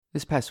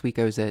This past week,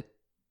 I was at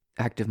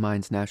Active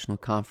Minds National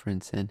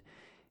Conference, and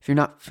if you're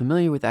not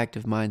familiar with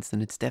Active Minds,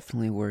 then it's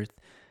definitely worth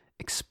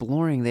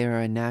exploring. They are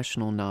a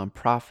national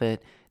nonprofit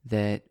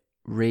that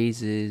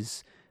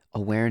raises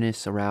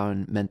awareness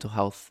around mental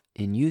health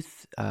in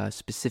youth,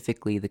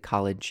 specifically the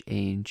college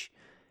age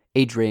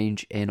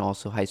range, and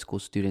also high school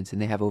students.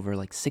 And they have over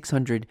like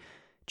 600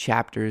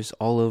 chapters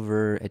all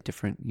over at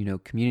different,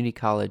 community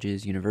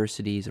colleges,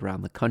 universities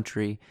around the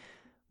country,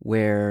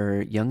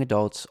 where young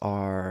adults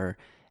are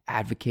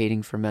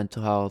advocating for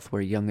mental health,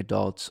 where young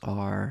adults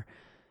are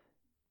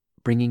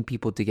bringing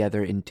people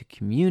together into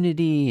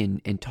community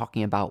and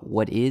talking about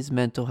what is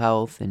mental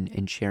health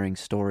and sharing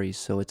stories.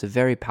 So it's a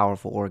very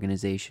powerful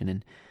organization.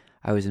 And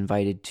I was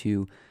invited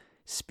to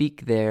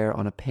speak there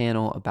on a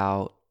panel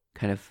about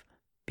kind of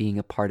being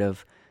a part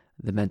of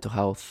the mental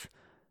health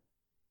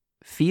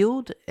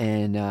field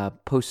and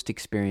post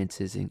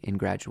experiences in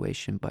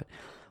graduation. But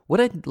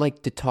what I'd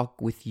like to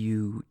talk with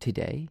you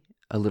today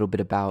a little bit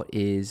about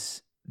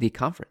is the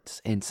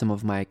conference and some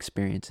of my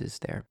experiences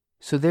there.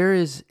 So there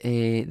is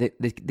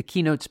the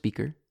keynote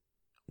speaker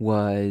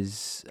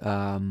was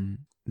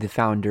the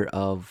founder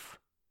of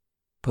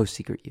Post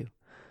Secret You.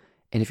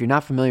 And if you're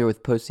not familiar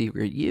with Post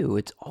Secret You,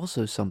 it's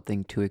also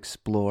something to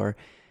explore.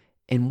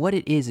 And what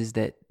it is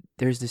that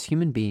there's this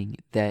human being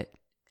that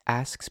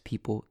asks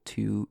people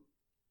to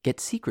get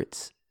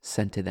secrets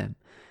sent to them.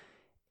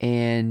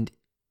 And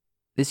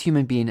this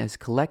human being has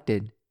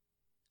collected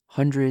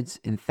hundreds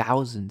and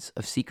thousands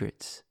of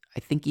secrets. I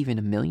think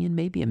even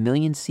maybe a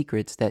million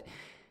secrets that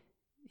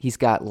he's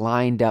got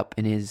lined up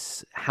in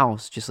his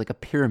house, just like a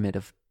pyramid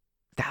of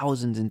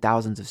thousands and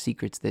thousands of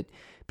secrets that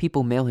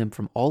people mail him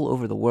from all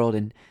over the world.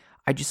 And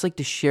I'd just like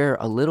to share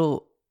a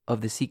little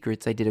of the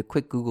secrets. I did a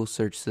quick Google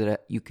search so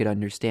that you could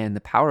understand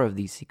the power of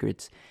these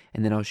secrets,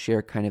 and then I'll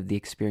share kind of the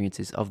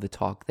experiences of the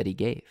talk that he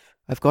gave.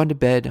 I've gone to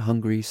bed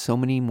hungry so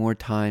many more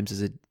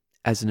times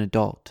as an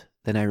adult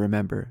than I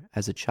remember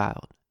as a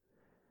child.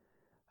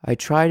 I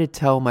try to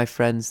tell my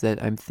friends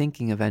that I'm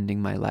thinking of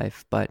ending my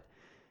life, but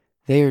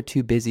they are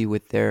too busy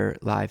with their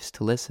lives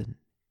to listen.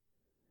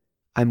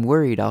 I'm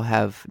worried I'll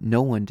have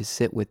no one to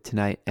sit with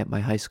tonight at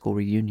my high school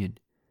reunion,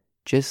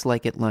 just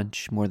like at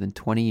lunch more than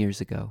 20 years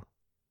ago.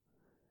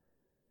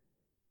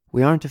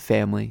 We aren't a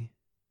family.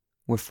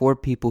 We're 4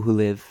 people who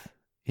live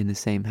in the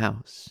same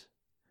house.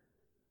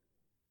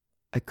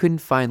 I couldn't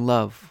find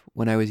love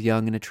when I was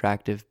young and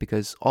attractive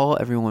because all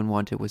everyone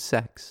wanted was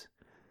sex.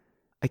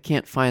 I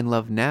can't find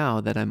love now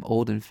that I'm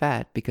old and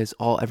fat because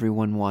all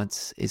everyone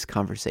wants is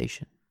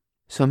conversation.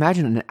 So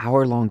imagine an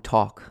hour-long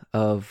talk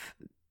of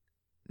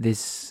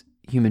this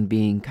human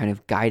being kind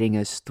of guiding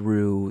us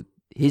through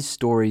his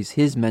stories,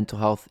 his mental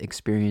health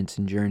experience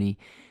and journey,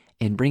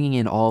 and bringing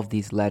in all of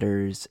these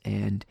letters,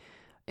 and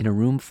in a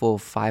room full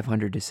of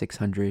 500 to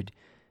 600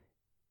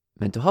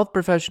 mental health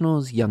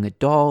professionals, young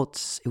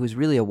adults. It was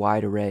really a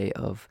wide array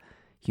of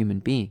human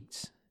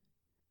beings.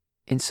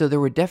 And so there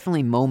were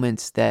definitely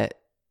moments that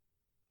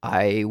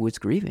I was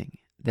grieving,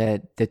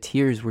 that the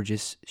tears were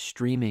just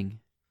streaming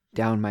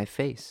down my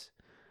face.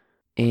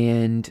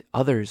 And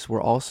others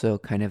were also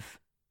kind of,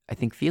 I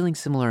think, feeling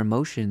similar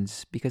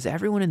emotions because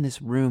everyone in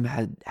this room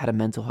had a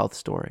mental health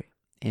story.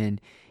 And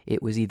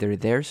it was either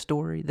their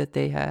story that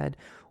they had,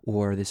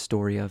 or the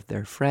story of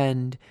their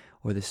friend,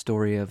 or the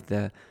story of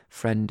the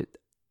friend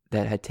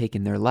that had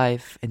taken their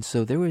life. And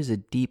so there was a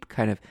deep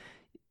kind of,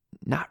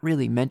 not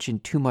really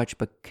mentioned too much,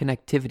 but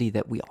connectivity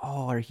that we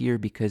all are here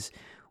because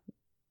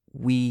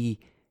we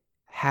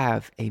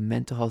have a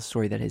mental health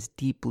story that has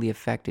deeply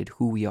affected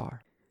who we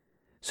are.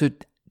 So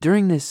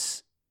during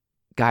this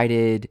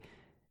guided,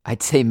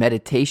 I'd say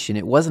meditation,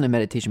 it wasn't a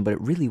meditation, but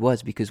it really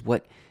was, because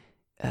what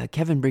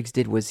Kevin Briggs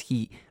did was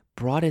he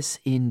brought us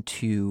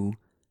into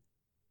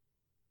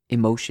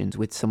emotions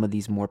with some of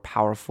these more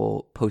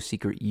powerful Post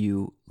Secret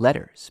You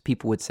letters.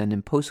 People would send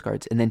him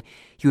postcards, and then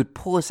he would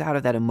pull us out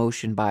of that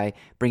emotion by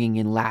bringing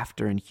in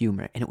laughter and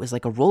humor. And it was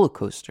like a roller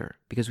coaster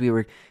because we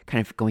were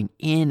kind of going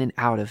in and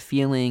out of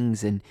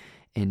feelings, and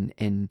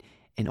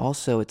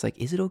also it's like,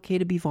 is it okay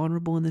to be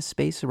vulnerable in this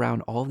space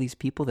around all these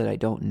people that I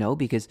don't know?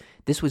 Because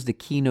this was the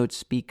keynote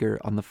speaker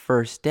on the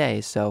first day,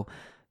 so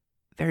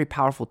very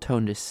powerful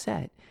tone to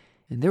set.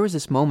 And there was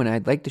this moment,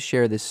 I'd like to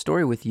share this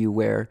story with you,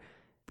 where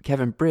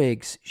Kevin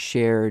Briggs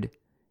shared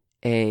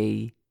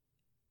a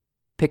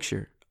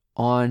picture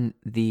on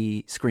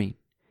the screen.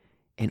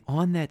 And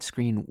on that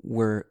screen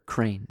were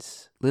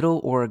cranes,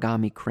 little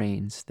origami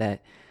cranes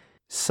that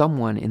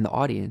someone in the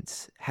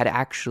audience had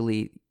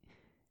actually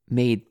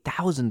made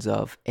thousands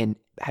of and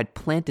had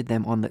planted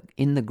them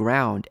in the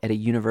ground at a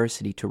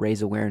university to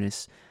raise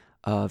awareness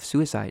of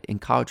suicide in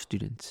college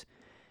students.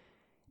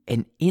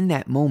 And in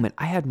that moment,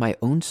 I had my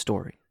own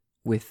story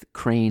with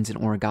cranes and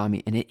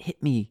origami, and it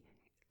hit me.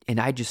 And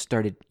I just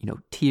started,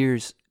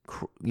 tears,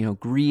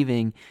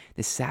 grieving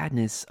the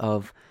sadness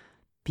of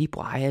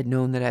people I had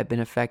known that had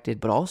been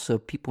affected, but also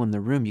people in the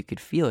room. You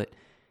could feel it.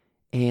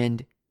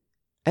 And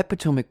at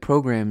Potomac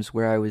Programs,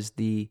 where I was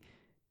the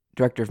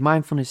director of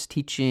mindfulness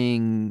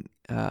teaching,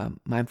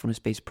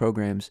 mindfulness-based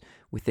programs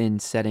within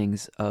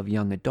settings of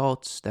young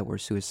adults that were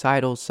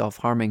suicidal,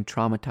 self-harming,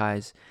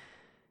 traumatized.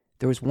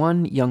 There was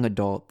one young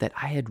adult that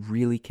I had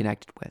really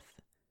connected with.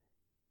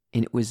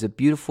 And it was a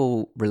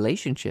beautiful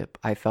relationship,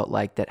 I felt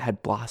like, that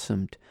had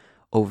blossomed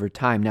over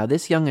time. Now,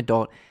 this young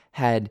adult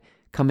had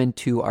come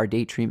into our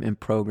date treatment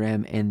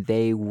program, and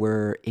they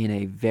were in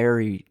a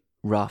very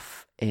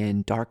rough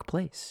and dark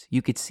place.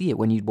 You could see it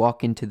when you'd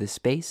walk into the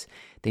space.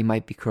 They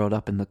might be curled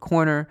up in the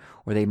corner,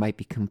 or they might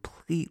be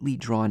completely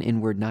drawn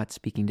inward, not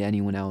speaking to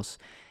anyone else,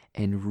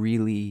 and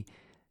really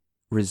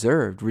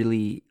reserved,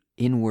 really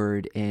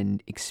inward,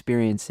 and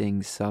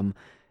experiencing some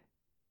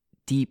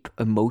deep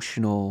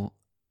emotional,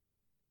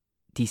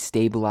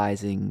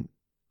 destabilizing,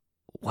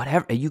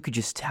 whatever. You could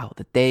just tell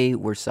that they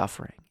were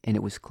suffering, and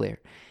it was clear.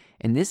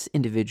 And this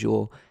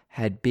individual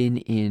had been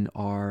in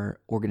our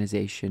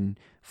organization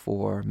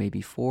for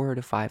maybe 4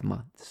 to 5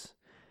 months.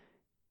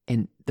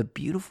 And the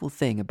beautiful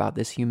thing about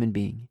this human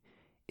being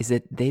is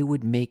that they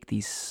would make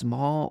these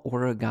small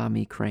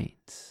origami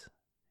cranes.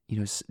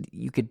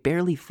 You could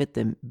barely fit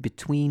them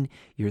between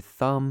your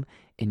thumb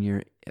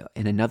and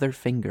another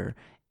finger.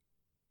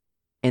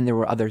 And there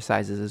were other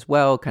sizes as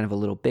well, kind of a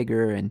little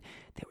bigger, and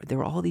there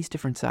were all these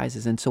different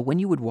sizes. And so when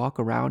you would walk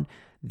around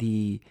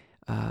the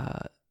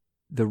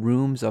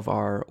rooms of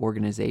our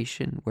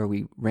organization where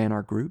we ran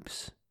our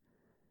groups,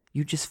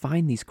 you'd just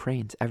find these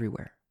cranes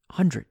everywhere,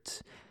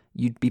 hundreds.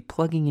 You'd be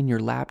plugging in your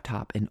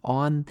laptop, and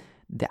on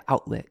the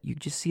outlet, you'd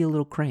just see a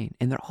little crane,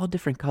 and they're all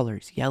different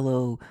colors: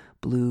 yellow,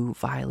 blue,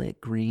 violet,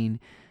 green.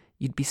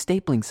 You'd be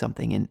stapling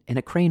something, and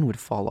a crane would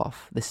fall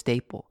off the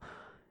staple.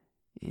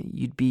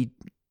 You'd be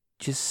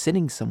just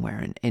sitting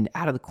somewhere, and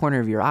out of the corner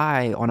of your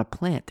eye on a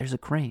plant, there's a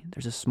crane.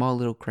 There's a small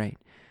little crane.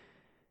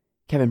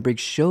 Kevin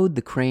Briggs showed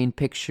the crane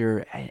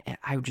picture, and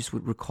I just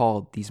would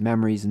recall these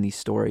memories and these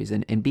stories,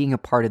 and being a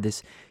part of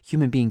this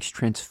human being's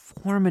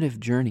transformative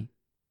journey,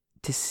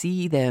 to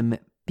see them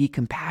be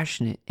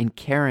compassionate and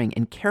caring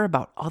and care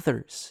about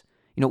others.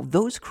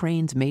 Those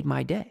cranes made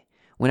my day.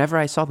 Whenever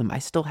I saw them, I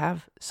still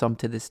have some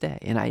to this day,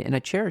 and I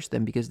cherish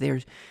them because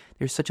there's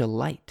such a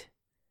light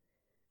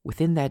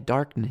within that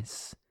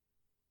darkness.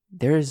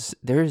 There's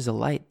a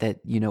light that,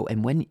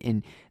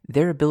 and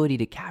their ability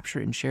to capture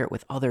it and share it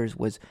with others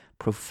was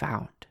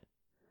profound.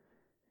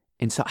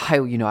 And so I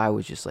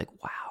was just like,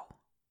 wow,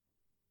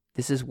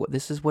 this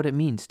is what it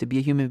means to be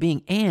a human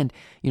being. And,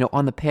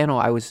 on the panel,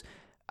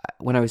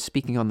 when I was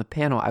speaking on the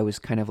panel, I was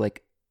kind of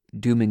like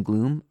doom and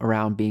gloom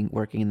around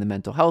working in the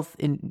mental health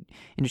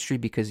industry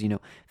because,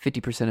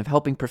 50% of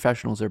helping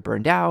professionals are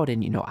burned out,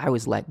 and, I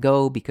was let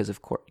go because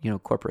of,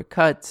 corporate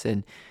cuts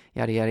and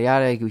yada, yada,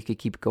 yada. We could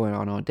keep going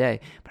on all day.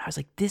 But I was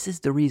like, this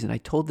is the reason. I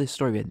told this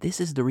story, but this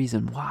is the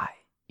reason why.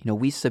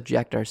 We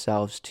subject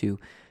ourselves to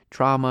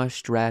trauma,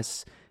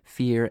 stress,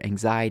 fear,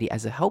 anxiety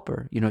as a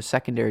helper,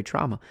 secondary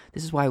trauma.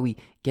 This is why we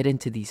get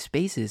into these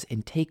spaces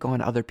and take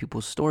on other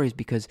people's stories,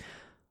 because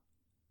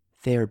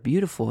they're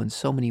beautiful in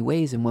so many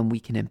ways. And when we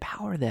can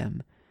empower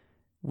them,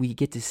 we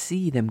get to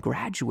see them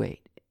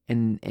graduate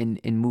and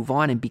move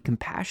on and be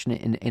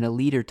compassionate and a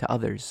leader to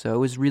others. So it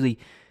was really,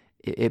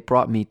 it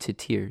brought me to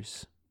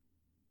tears.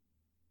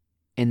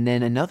 And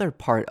then another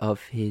part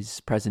of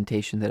his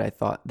presentation that I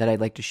thought that I'd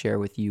like to share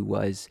with you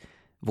was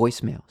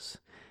voicemails.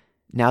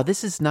 Now,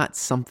 this is not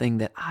something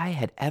that I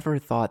had ever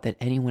thought that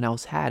anyone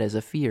else had as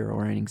a fear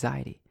or an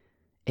anxiety.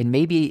 And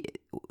maybe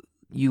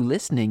you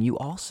listening, you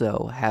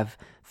also have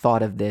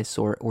thought of this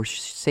or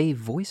save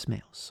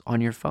voicemails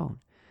on your phone.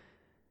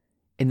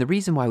 And the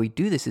reason why we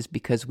do this is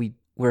because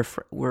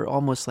we're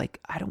almost like,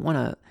 I don't want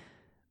to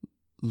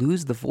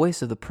lose the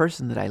voice of the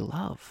person that I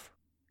love.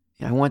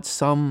 I want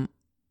some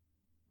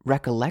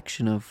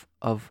recollection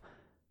of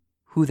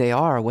who they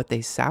are, what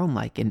they sound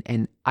like.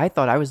 And I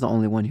thought I was the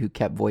only one who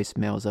kept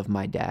voicemails of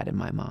my dad and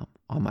my mom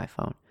on my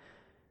phone.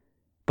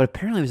 But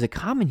apparently it was a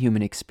common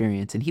human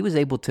experience, and he was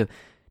able to,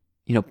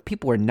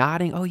 people were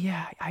nodding, oh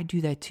yeah, I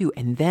do that too.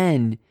 And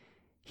then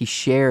he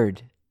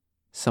shared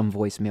some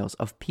voicemails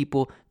of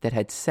people that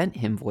had sent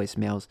him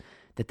voicemails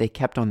that they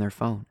kept on their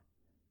phone,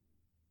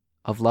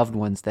 of loved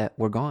ones that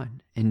were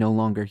gone and no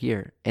longer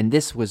here. And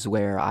this was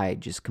where I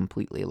just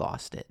completely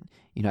lost it.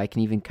 I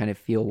can even kind of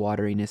feel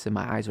wateriness in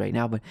my eyes right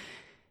now, but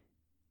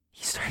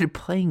he started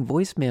playing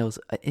voicemails,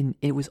 and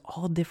it was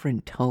all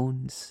different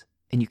tones,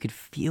 and you could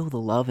feel the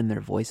love in their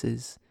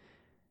voices,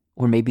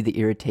 or maybe the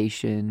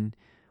irritation,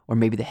 or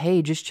maybe the,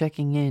 hey, just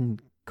checking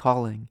in,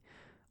 calling,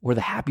 or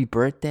the happy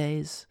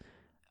birthdays.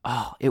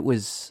 Oh, I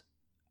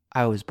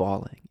was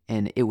bawling,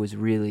 and it was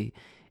really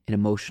an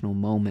emotional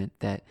moment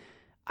that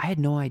I had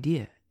no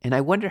idea. And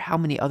I wonder how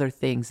many other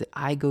things that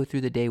I go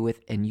through the day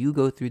with, and you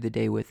go through the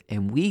day with,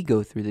 and we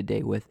go through the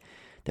day with,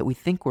 that we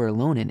think we're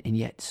alone in, and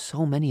yet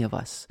so many of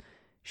us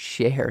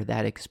share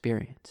that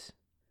experience.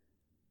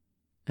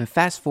 Now,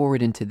 fast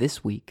forward into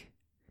this week,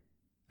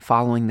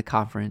 following the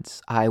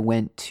conference, I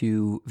went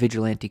to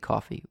Vigilante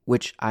Coffee,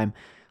 which I'm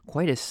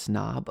quite a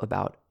snob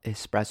about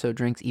espresso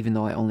drinks, even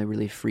though I only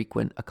really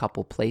frequent a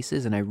couple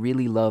places, and I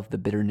really love the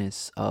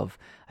bitterness of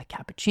a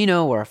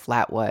cappuccino or a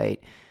flat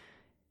white.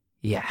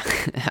 Yeah,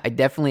 I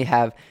definitely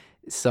have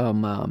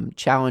some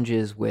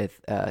challenges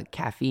with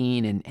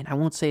caffeine, and I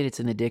won't say it's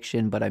an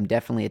addiction, but I'm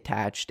definitely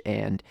attached,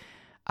 and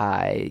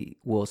I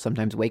will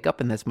sometimes wake up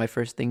and that's my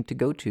first thing to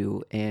go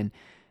to. And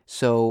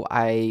so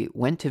I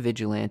went to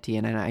Vigilante,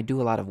 and I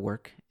do a lot of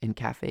work in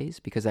cafes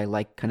because I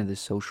like kind of the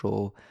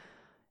social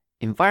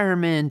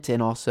environment,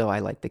 and also I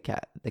like the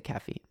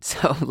caffeine.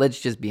 So let's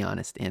just be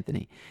honest,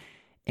 Anthony.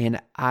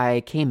 And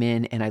I came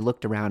in and I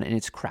looked around and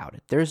it's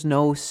crowded. There's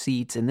no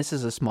seats, and this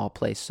is a small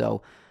place.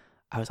 So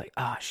I was like,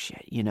 oh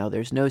shit,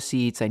 there's no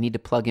seats. I need to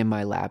plug in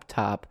my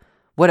laptop.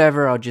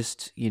 Whatever, I'll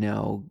just,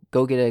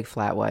 go get a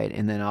flat white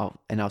and then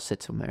I'll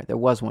sit somewhere. There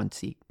was one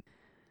seat.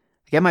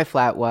 I get my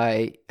flat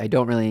white. I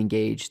don't really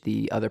engage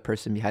the other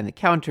person behind the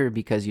counter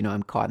because,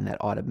 I'm caught in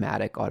that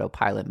automatic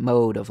autopilot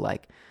mode of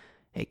like,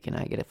 hey, can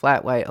I get a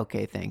flat white?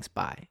 Okay, thanks,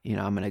 bye.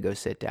 I'm going to go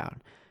sit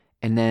down.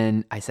 And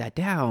then I sat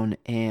down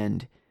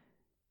and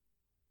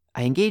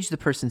I engaged the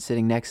person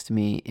sitting next to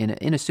me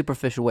in a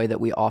superficial way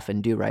that we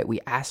often do, right? We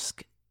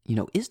ask,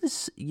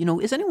 is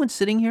anyone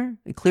sitting here?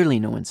 And clearly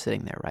no one's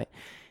sitting there, right?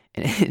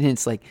 And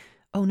it's like,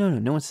 oh, no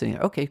one's sitting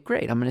there. Okay,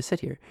 great, I'm going to sit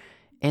here.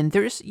 And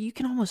you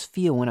can almost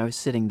feel when I was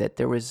sitting that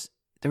there was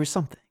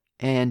something.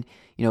 And,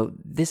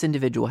 this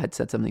individual had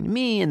said something to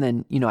me, and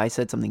then, I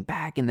said something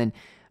back, and then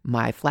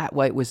my flat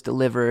white was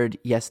delivered.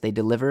 Yes, they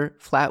deliver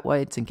flat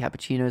whites and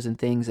cappuccinos and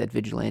things at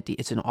Vigilante.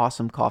 It's an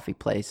awesome coffee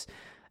place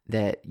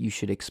that you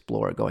should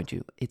explore going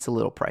to. It's a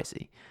little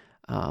pricey.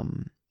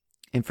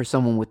 And for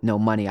someone with no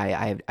money,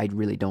 I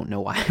really don't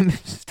know why I'm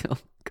still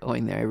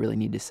going there. I really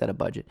need to set a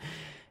budget.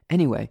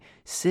 Anyway,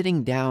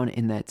 sitting down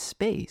in that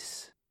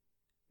space,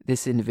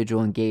 this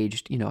individual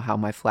engaged, how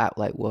my flat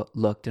light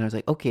looked. And I was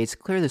like, okay, it's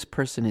clear this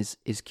person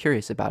is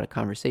curious about a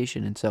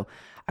conversation. And so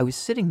I was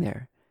sitting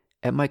there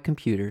at my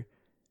computer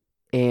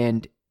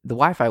and the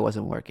Wi-Fi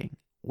wasn't working,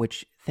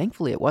 which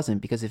thankfully it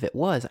wasn't, because if it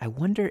was, I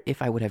wonder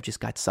if I would have just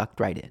got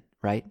sucked right in,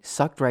 right?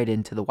 Sucked right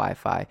into the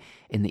Wi-Fi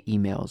in the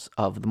emails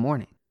of the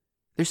morning.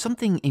 There's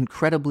something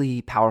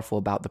incredibly powerful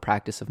about the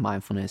practice of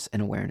mindfulness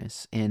and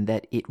awareness, and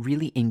that it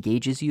really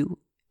engages you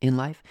in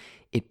life.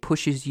 It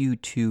pushes you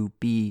to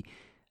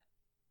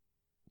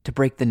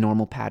break the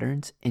normal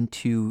patterns and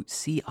to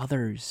see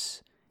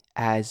others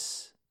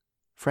as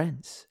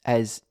friends,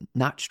 as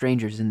not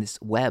strangers in this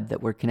web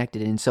that we're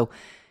connected in. And so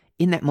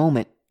in that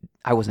moment,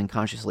 I wasn't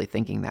consciously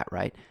thinking that,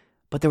 right?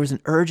 But there was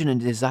an urge and a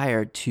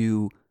desire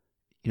to,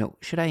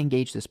 should I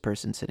engage this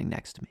person sitting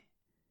next to me?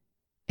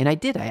 And I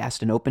did. I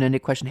asked an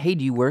open-ended question. Hey,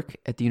 do you work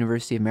at the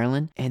University of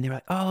Maryland? And they're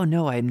like, oh,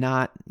 no, I'm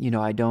not.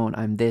 I don't.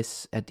 I'm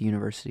this at the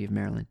University of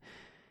Maryland.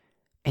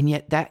 And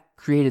yet that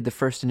created the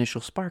first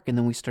initial spark. And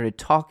then we started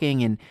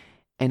talking,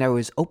 and I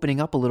was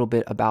opening up a little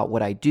bit about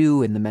what I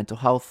do in the mental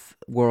health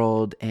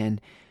world.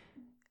 And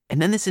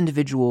then this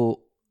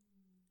individual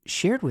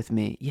shared with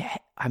me, yeah,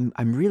 I'm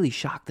really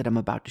shocked that I'm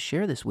about to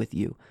share this with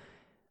you.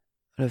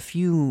 But a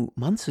few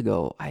months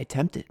ago, I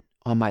attempted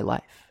on my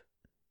life.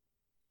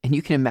 And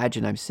you can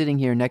imagine I'm sitting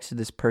here next to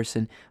this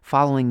person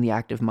following the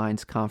Active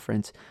Minds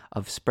conference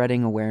of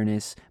spreading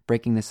awareness,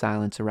 breaking the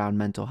silence around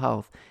mental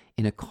health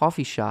in a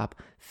coffee shop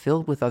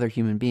filled with other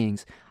human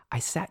beings. I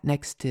sat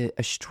next to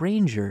a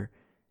stranger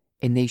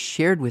and they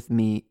shared with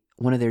me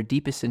one of their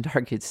deepest and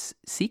darkest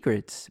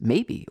secrets,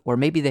 or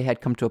maybe they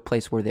had come to a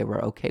place where they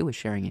were okay with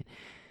sharing it.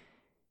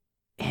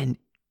 And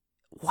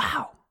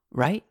wow,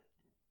 right?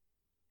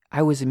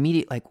 I was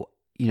immediately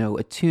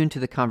attuned to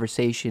the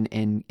conversation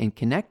and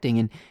connecting.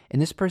 And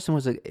this person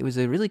was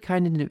a really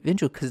kind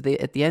individual, because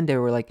at the end they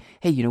were like,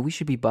 hey, we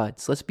should be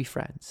buds. Let's be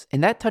friends.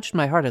 And that touched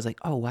my heart. I was like,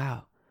 oh,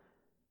 wow.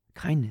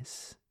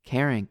 Kindness,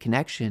 caring,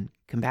 connection,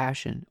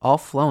 compassion, all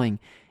flowing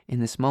in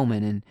this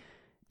moment, and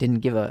didn't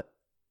give a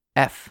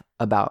F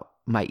about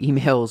my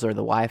emails or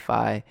the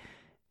Wi-Fi.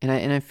 And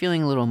I'm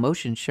feeling a little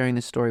emotion sharing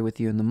this story with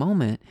you in the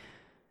moment,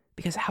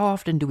 because how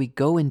often do we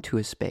go into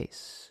a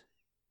space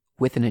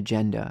with an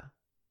agenda,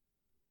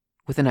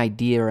 with an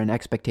idea or an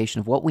expectation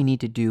of what we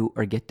need to do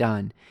or get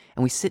done,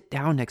 and we sit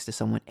down next to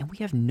someone and we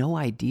have no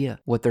idea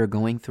what they're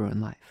going through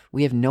in life.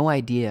 We have no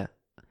idea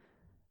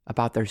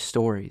about their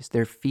stories,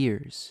 their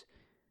fears,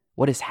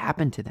 what has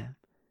happened to them.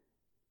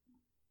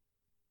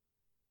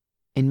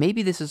 And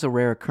maybe this is a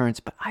rare occurrence,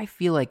 but I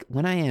feel like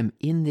when I am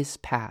in this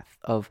path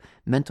of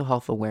mental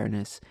health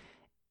awareness,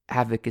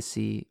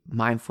 advocacy,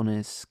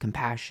 mindfulness,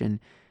 compassion,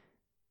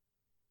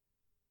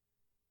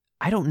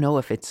 I don't know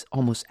if it's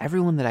almost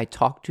everyone that I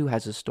talk to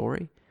has a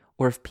story,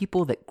 or if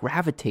people that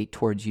gravitate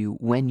towards you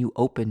when you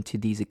open to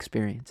these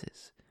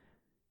experiences.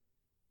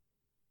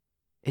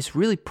 It's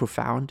really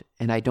profound,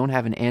 and I don't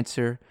have an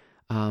answer.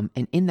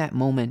 And in that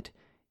moment,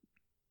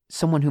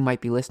 someone who might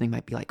be listening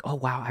might be like, oh,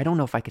 wow, I don't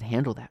know if I could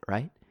handle that,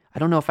 right? I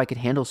don't know if I could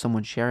handle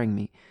someone sharing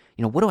me.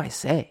 What do I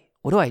say?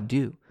 What do I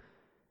do?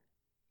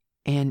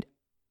 And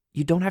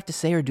you don't have to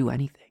say or do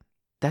anything.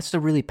 That's the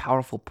really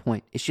powerful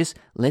point. It's just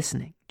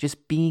listening,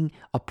 just being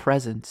a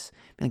presence.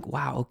 Being like,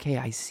 wow, okay,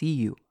 I see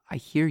you. I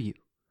hear you.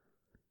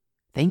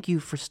 Thank you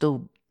for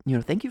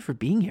thank you for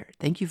being here.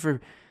 Thank you for,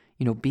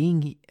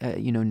 being,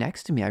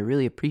 next to me. I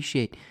really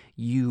appreciate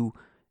you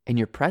and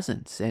your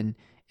presence. And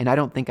I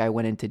don't think I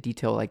went into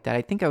detail like that.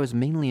 I think I was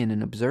mainly in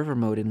an observer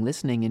mode and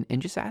listening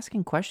and just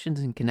asking questions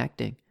and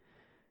connecting.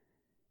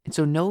 And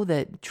so know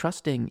that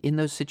trusting in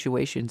those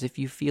situations, if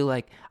you feel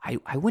like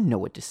I wouldn't know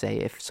what to say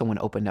if someone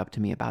opened up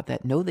to me about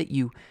that, know that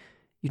you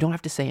don't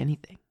have to say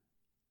anything.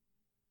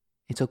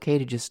 It's okay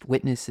to just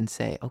witness and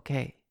say,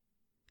 okay,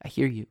 I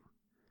hear you.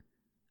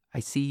 I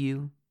see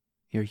you.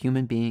 You're a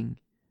human being,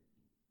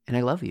 and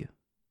I love you.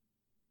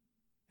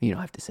 You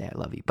don't have to say I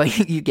love you,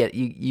 but you get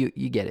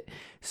you get it.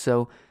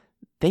 So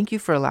thank you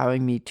for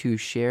allowing me to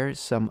share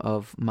some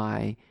of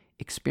my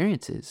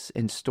experiences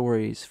and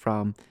stories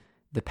from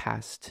the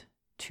past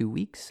 2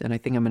 weeks. And I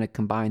think I'm going to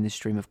combine this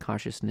stream of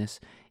consciousness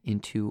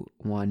into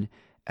one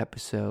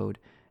episode.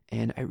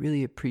 And I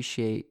really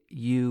appreciate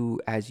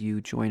you as you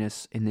join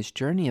us in this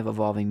journey of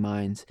evolving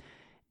minds.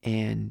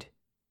 And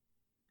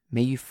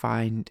may you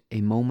find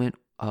a moment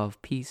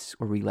of peace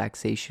or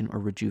relaxation or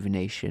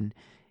rejuvenation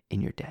in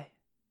your day.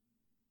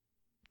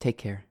 Take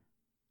care.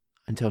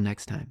 Until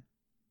next time.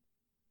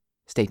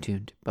 Stay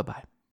tuned. Bye-bye.